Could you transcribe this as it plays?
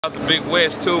Out to Big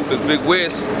West too, cause Big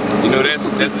West, you know, that's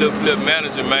Lil Flip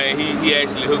manager, man. He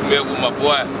actually hooked me up with my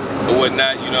boy or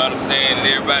whatnot, you know what I'm saying? And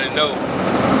everybody know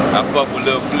I fuck with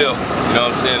Lil Flip, you know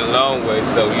what I'm saying, a long way.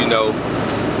 So, you know,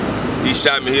 he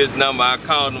shot me his number, I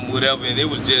called him, whatever, and it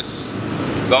was just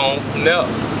gone from there.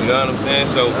 You know what I'm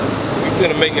saying? So we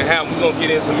finna make it happen. We're gonna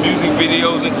get in some music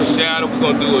videos in Coushatta.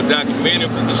 We're gonna do a documentary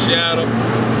for Coushatta.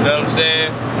 You know what I'm saying?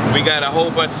 We got a whole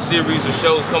bunch of series of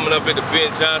shows coming up at the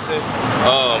Ben Johnson.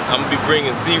 I'm gonna be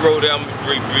bringing Zero there. I'm gonna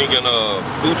be bringing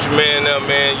Gucci Man there,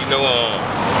 man. You know, a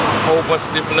whole bunch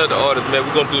of different other artists, man.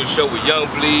 We're gonna do a show with Young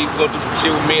Bleed. We're gonna do some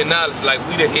shit with me and Knowledge, like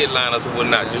we the headliners or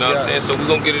whatnot. You know what I'm saying? So we're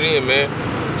gonna get it in, man.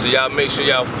 So y'all make sure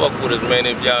y'all fuck with us, man.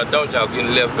 If y'all don't, y'all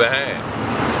getting left behind.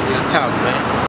 That's real talk, man.